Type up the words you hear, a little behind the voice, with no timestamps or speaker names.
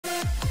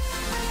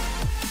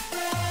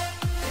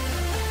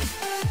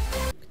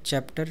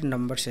Chapter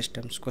Number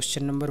Systems.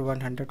 Question number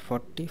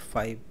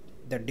 145.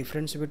 The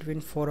difference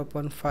between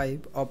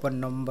 4/5 of a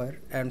number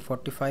and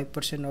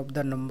 45% of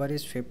the number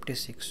is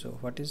 56. So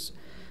what is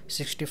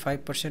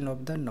 65%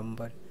 of the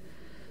number?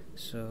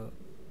 So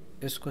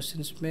इस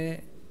questions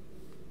में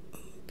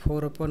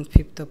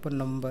 4/5 of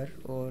number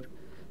और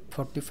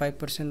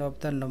 45%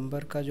 of the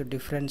number का जो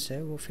difference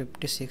है वो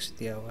 56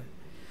 दिया हुआ है,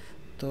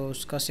 तो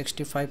उसका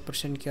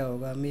 65% क्या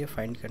होगा, हमें ये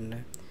फाइंड करना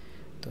है।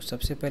 तो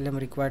सबसे पहले हम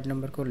रिक्वायर्ड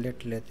नंबर को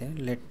लेट लेते हैं।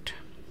 Late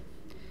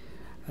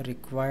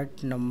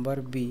required number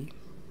B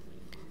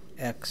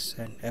x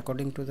and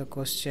according to the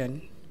question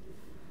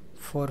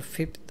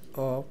 4/5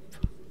 of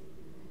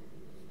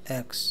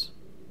x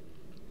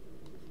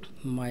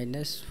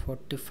minus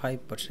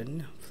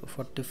 45%,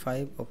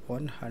 45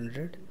 upon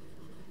 100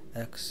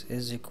 x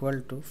is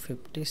equal to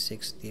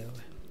 56 दिया हुआ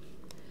है।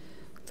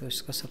 तो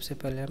इसका सबसे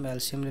पहले हम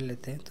एलसीएम ले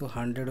लेते हैं। तो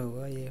 100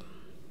 होगा, ये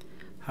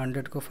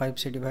 100 को 5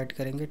 से डिवाइड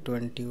करेंगे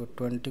 20 और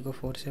 20 को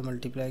 4 से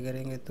मल्टीप्लाई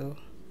करेंगे तो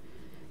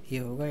ये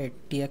होगा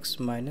 80x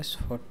minus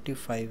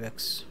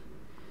 45x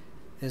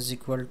is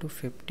equal to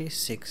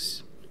 56।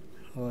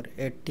 और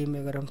 80 में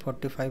अगर हम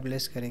 45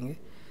 लेस करेंगे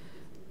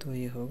तो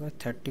ये होगा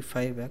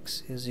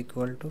 35x is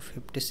equal to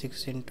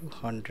 56 into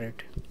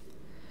 100।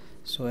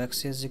 So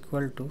x is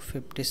equal to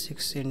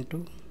 56 into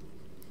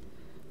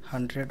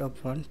 100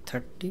 upon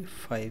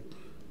 35।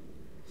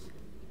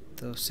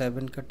 तो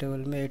 7 का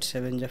टेबल में 8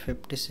 7 जा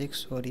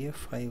 56 और ये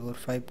 5 और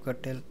 5 का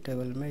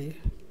टेबल में ये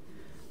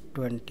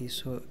 20।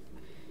 सो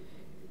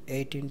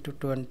 8 इंटू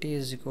 20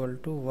 इज़ इक्वल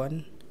टू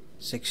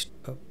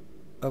 160।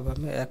 अब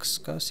हमें x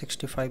का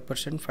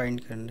 65%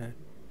 फाइंड करना है।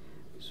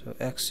 सो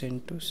x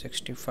into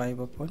 65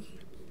 upon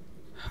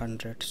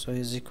 100 so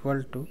is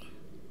equal to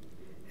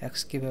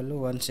x की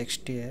वैल्यू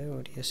 160 है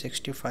और ये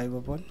 65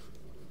 अपॉन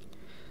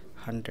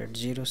 100।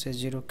 0 से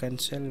 0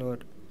 कैंसिल और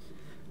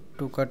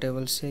 2 का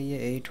टेबल से ये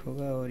 8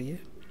 होगा और ये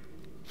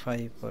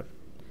 5 और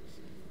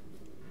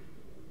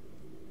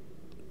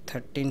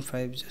 13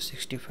 5 जा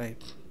 65।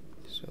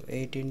 सो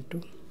 8 into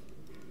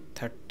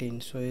 13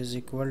 so is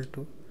equal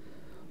to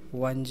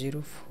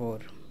 104.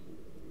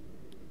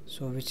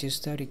 So which is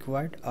the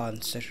required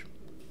answer?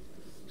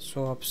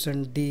 So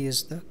option D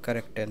is the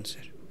correct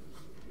answer.